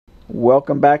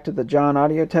Welcome back to the John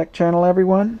Audio Tech channel,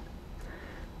 everyone.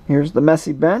 Here's the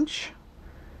messy bench.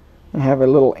 I have a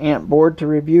little amp board to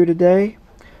review today,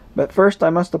 but first I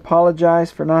must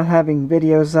apologize for not having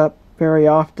videos up very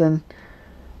often.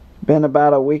 Been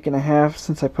about a week and a half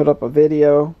since I put up a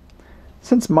video.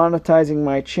 Since monetizing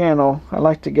my channel, I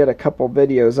like to get a couple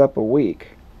videos up a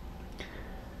week.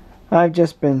 I've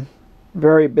just been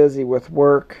very busy with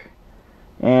work,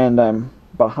 and I'm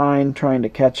behind trying to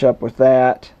catch up with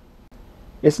that.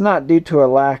 It's not due to a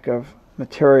lack of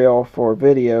material for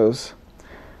videos.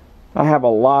 I have a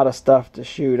lot of stuff to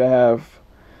shoot. I have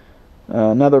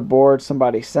another board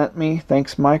somebody sent me.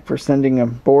 Thanks, Mike, for sending a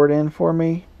board in for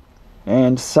me.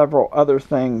 And several other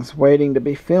things waiting to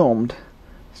be filmed.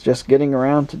 It's just getting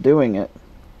around to doing it.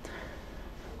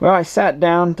 Well, I sat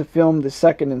down to film the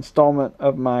second installment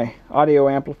of my audio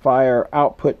amplifier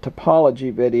output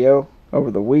topology video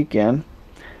over the weekend.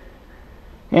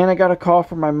 And I got a call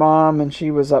from my mom, and she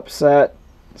was upset,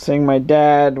 saying my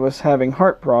dad was having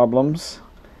heart problems.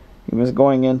 He was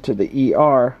going into the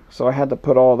ER, so I had to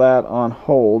put all that on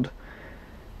hold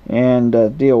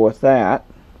and deal with that.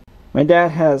 My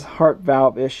dad has heart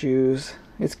valve issues.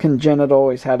 It's congenital.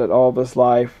 He's had it all of his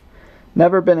life.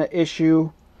 Never been an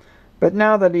issue, but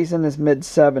now that he's in his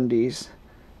mid-70s,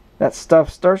 that stuff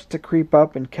starts to creep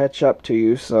up and catch up to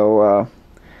you, so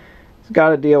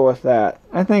got to deal with that.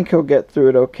 I think he'll get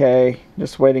through it okay.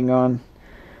 Just waiting on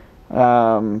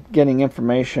getting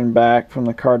information back from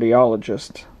the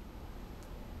cardiologist.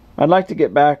 I'd like to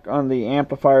get back on the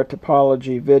amplifier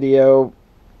topology video.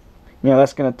 You know,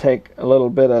 that's going to take a little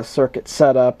bit of circuit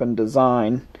setup and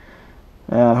design.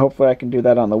 Hopefully I can do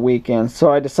that on the weekend. So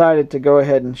I decided to go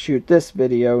ahead and shoot this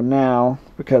video now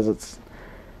because it's a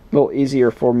little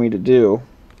easier for me to do.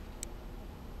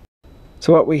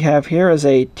 So what we have here is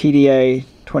a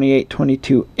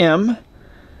TDA2822M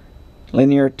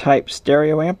linear type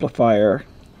stereo amplifier.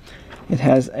 It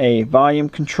has a volume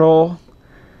control,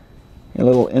 a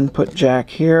little input jack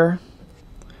here,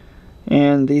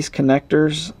 and these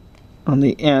connectors on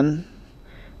the end.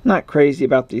 Not crazy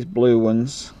about these blue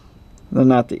ones. They're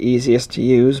not the easiest to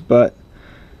use, but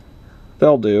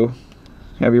they'll do.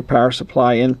 You have your power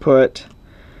supply input,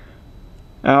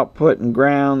 output and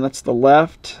ground, that's the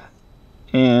left,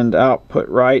 and output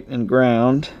right and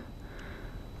ground.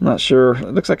 I'm not sure,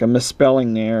 it looks like a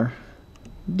misspelling there.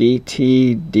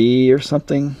 DTD or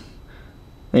something.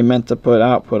 They meant to put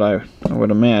output, I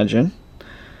would imagine.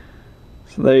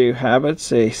 So there you have it.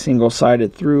 It's a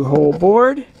single-sided through-hole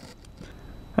board.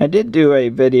 I did do a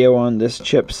video on this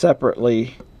chip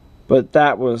separately, but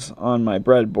that was on my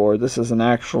breadboard. This is an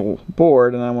actual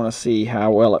board, and I want to see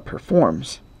how well it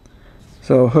performs.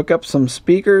 So hook up some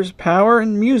speakers, power,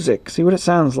 and music. See what it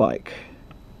sounds like.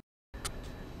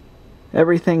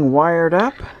 Everything wired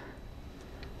up.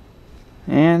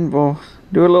 And we'll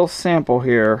do a little sample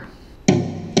here.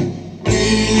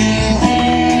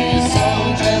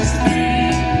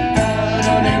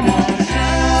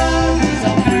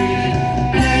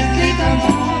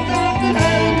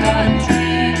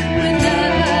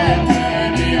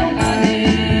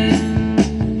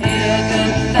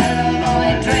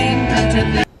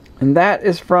 And that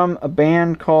is from a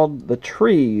band called The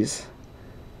Trees,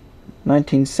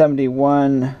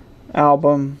 1971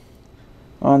 album,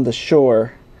 On the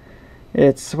Shore.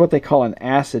 It's what they call an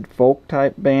acid folk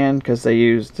type band because they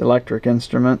used electric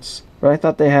instruments. But I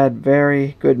thought they had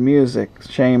very good music.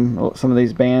 Shame some of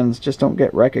these bands just don't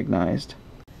get recognized.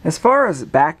 As far as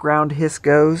background hiss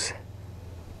goes,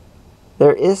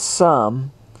 there is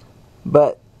some,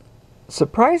 but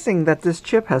surprising that this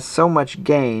chip has so much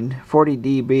gain, 40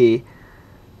 dB.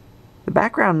 The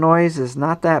background noise is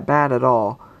not that bad at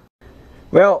all.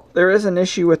 Well, there is an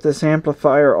issue with this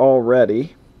amplifier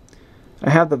already. I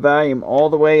have the volume all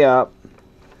the way up,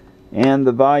 and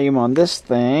the volume on this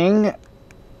thing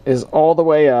is all the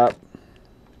way up,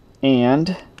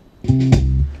 and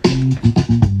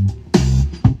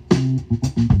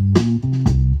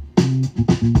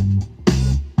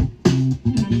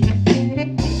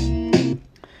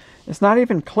it's not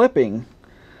even clipping.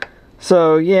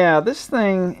 So yeah, this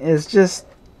thing is just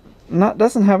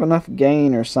doesn't have enough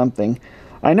gain or something.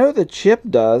 I know the chip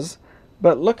does,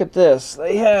 but look at this.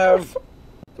 They have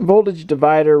voltage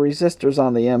divider resistors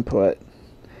on the input.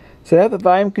 So they have the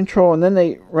volume control, and then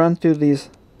they run through these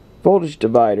voltage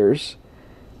dividers,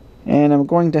 and I'm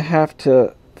going to have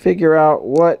to figure out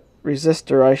what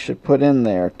resistor I should put in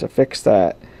there to fix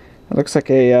that. It looks like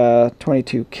a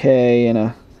 22K and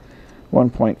a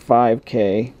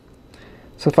 1.5K.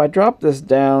 So if I drop this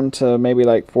down to maybe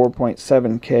like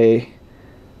 4.7K,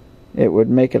 it would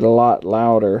make it a lot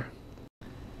louder.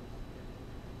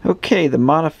 Okay, the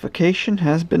modification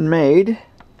has been made.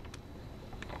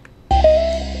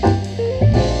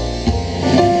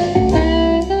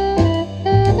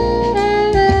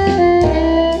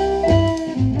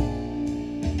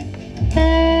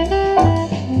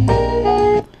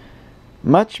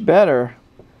 Much better.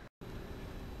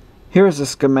 Here is a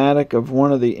schematic of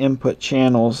one of the input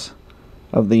channels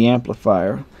of the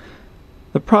amplifier.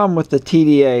 The problem with the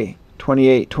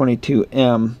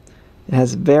TDA2822M, it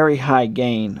has very high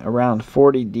gain, around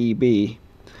 40 dB.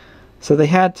 So they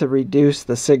had to reduce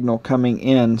the signal coming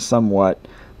in somewhat.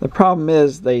 The problem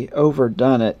is they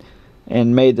overdone it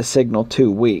and made the signal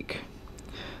too weak.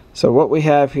 So what we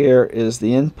have here is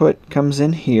the input comes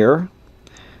in here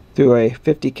through a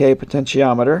 50K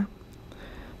potentiometer,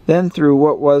 then through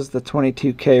what was the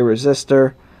 22K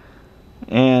resistor,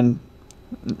 and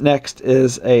next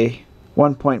is a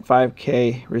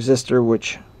 1.5K resistor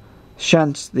which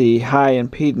shunts the high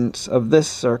impedance of this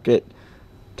circuit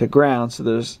to ground, so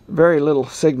there's very little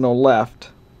signal left.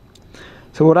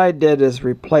 So what I did is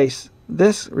replace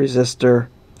this resistor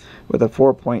with a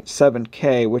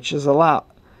 4.7K, which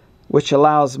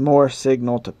allows more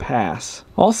signal to pass.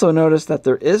 Also notice that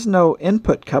there is no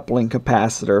input coupling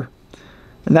capacitor,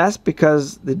 and that's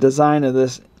because the design of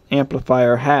this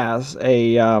amplifier has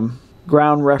a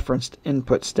ground referenced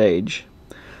input stage,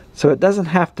 so it doesn't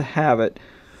have to have it.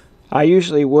 I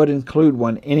usually would include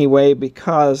one anyway,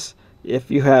 because if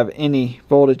you have any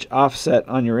voltage offset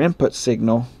on your input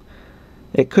signal,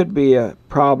 it could be a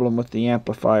problem with the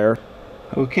amplifier.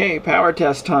 Okay, power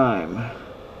test time.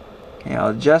 Okay,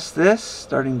 I'll adjust this,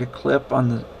 starting to clip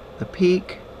on the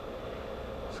peak,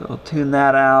 so I'll tune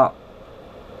that out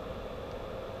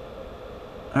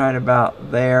right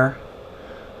about there.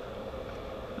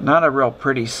 Not a real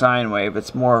pretty sine wave,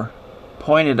 it's more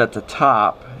pointed at the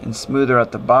top and smoother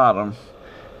at the bottom,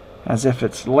 as if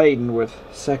it's laden with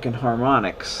second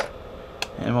harmonics.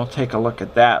 And we'll take a look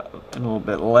at that a little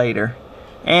bit later.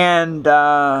 And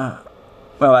well,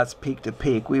 that's peak to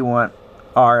peak. We want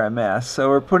RMS, so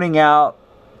we're putting out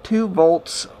 2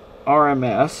 volts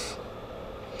RMS,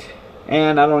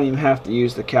 and I don't even have to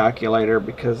use the calculator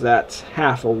because that's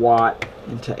half a watt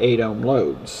into 8 ohm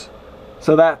loads.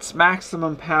 So that's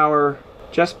maximum power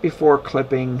just before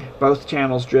clipping, both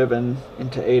channels driven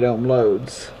into 8 ohm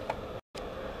loads.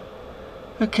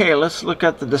 Okay, let's look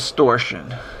at the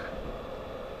distortion.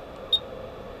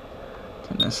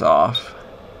 Turn this off.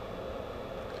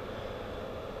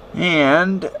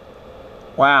 And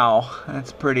wow,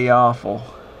 that's pretty awful.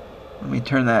 Let me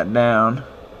turn that down.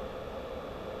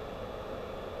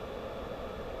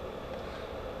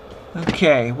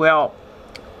 Okay, well,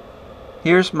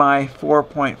 here's my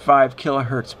 4.5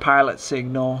 kilohertz pilot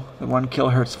signal, the 1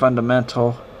 kilohertz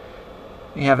fundamental.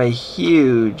 We have a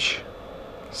huge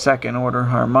second order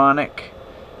harmonic,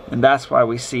 and that's why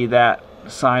we see that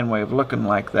sine wave looking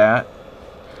like that,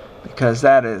 because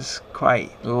that is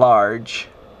quite large.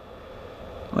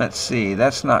 Let's see,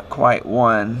 that's not quite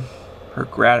 1 per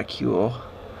graticule.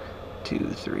 2,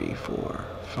 3, 4,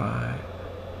 5,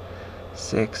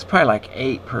 6, probably like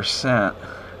 8%.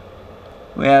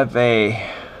 We have a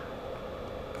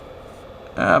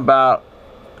about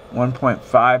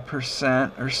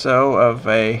 1.5% or so of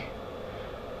a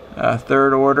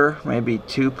third order, maybe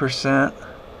 2%.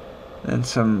 Then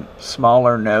some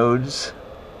smaller nodes.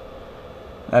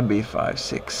 That'd be 5,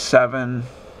 6, 7,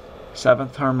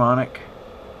 7th harmonic.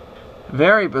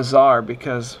 Very bizarre,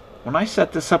 because when I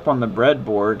set this up on the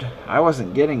breadboard, I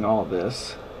wasn't getting all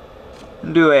this.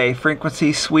 Do a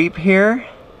frequency sweep here.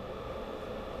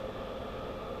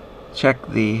 Check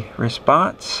the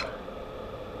response.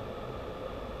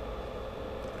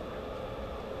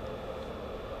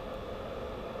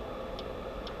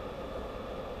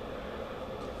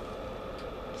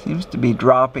 Seems to be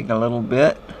dropping a little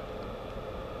bit.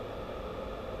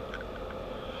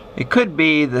 It could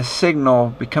be the signal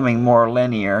becoming more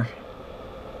linear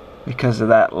because of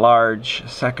that large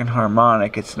second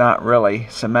harmonic. It's not really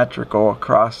symmetrical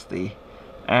across the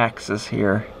axis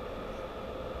here.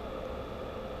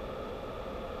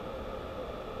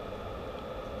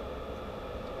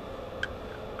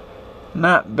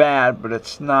 Not bad, but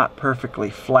it's not perfectly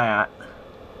flat.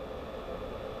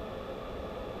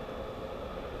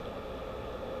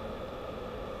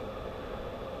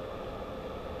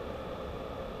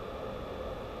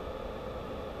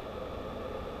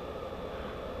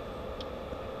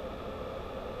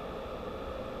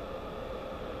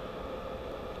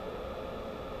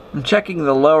 I'm checking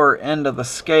the lower end of the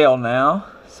scale now.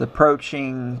 It's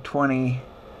approaching 20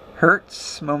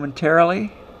 hertz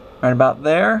momentarily, right about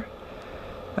there.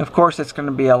 Of course, it's going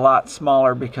to be a lot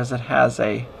smaller because it has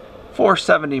a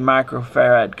 470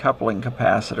 microfarad coupling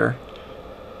capacitor.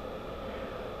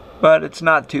 But it's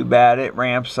not too bad. It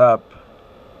ramps up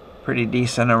pretty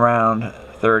decent around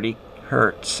 30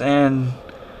 Hertz and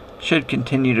should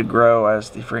continue to grow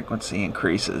as the frequency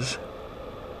increases.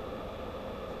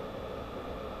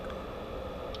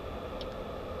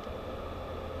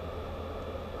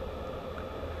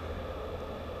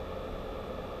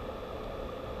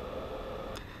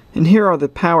 And here are the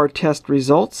power test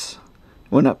results.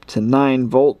 Went up to 9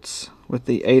 volts with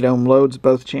the 8 ohm loads,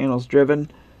 both channels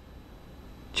driven.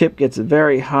 Chip gets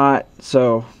very hot,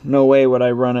 so no way would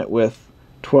I run it with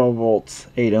 12 volts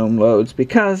 8 ohm loads,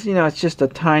 because you know it's just a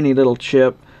tiny little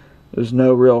chip. There's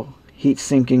no real heat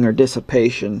sinking or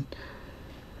dissipation.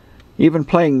 Even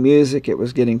playing music, it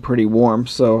was getting pretty warm,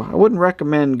 so I wouldn't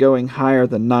recommend going higher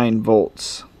than 9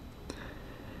 volts.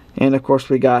 And of course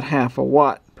we got half a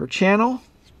watt per channel.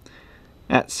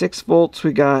 At 6 volts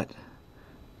we got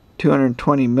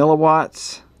 220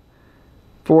 milliwatts.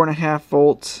 4.5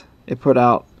 volts it put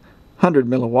out 100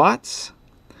 milliwatts.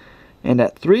 And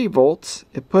at 3 volts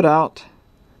it put out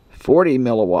 40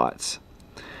 milliwatts.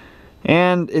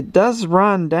 And it does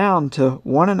run down to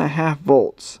 1.5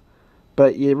 volts.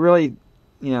 But you really,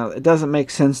 it doesn't make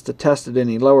sense to test it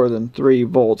any lower than 3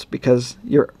 volts because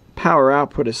your power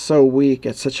output is so weak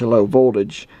at such a low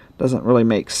voltage. Doesn't really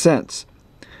make sense.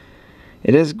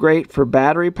 It is great for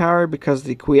battery power because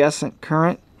the quiescent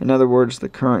current, in other words the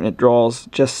current it draws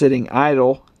just sitting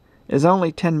idle, is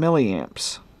only 10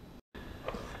 milliamps.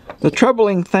 The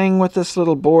troubling thing with this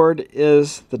little board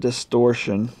is the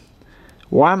distortion.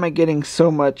 Why am I getting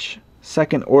so much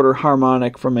second order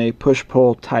harmonic from a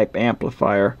push-pull type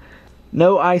amplifier?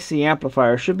 No IC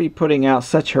amplifier should be putting out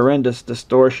such horrendous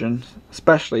distortion,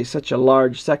 especially such a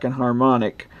large second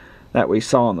harmonic that we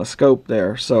saw in the scope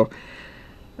there. So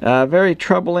very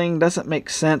troubling, doesn't make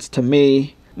sense to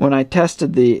me. When I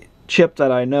tested the chip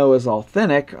that I know is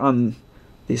authentic on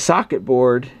the socket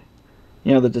board,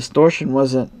 the distortion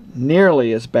wasn't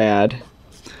nearly as bad.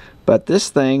 But this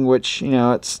thing, which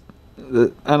I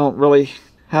don't really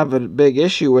have a big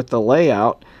issue with the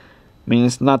layout. I mean,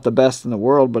 it's not the best in the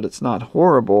world, but it's not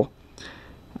horrible.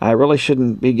 I really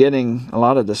shouldn't be getting a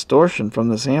lot of distortion from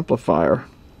this amplifier.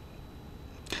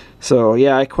 So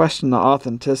yeah, I question the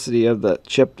authenticity of the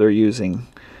chip they're using.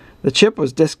 The chip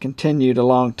was discontinued a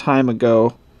long time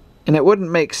ago, and it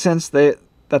wouldn't make sense that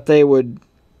they would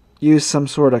use some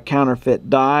sort of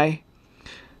counterfeit die.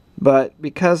 But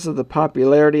because of the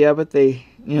popularity of it, they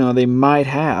might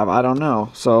have. I don't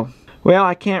know. So, well,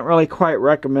 I can't really quite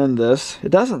recommend this. It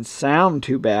doesn't sound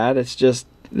too bad. It's just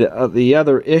the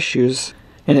other issues,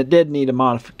 and it did need a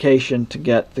modification to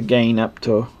get the gain up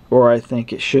to where I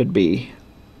think it should be.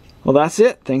 Well, that's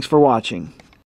it. Thanks for watching.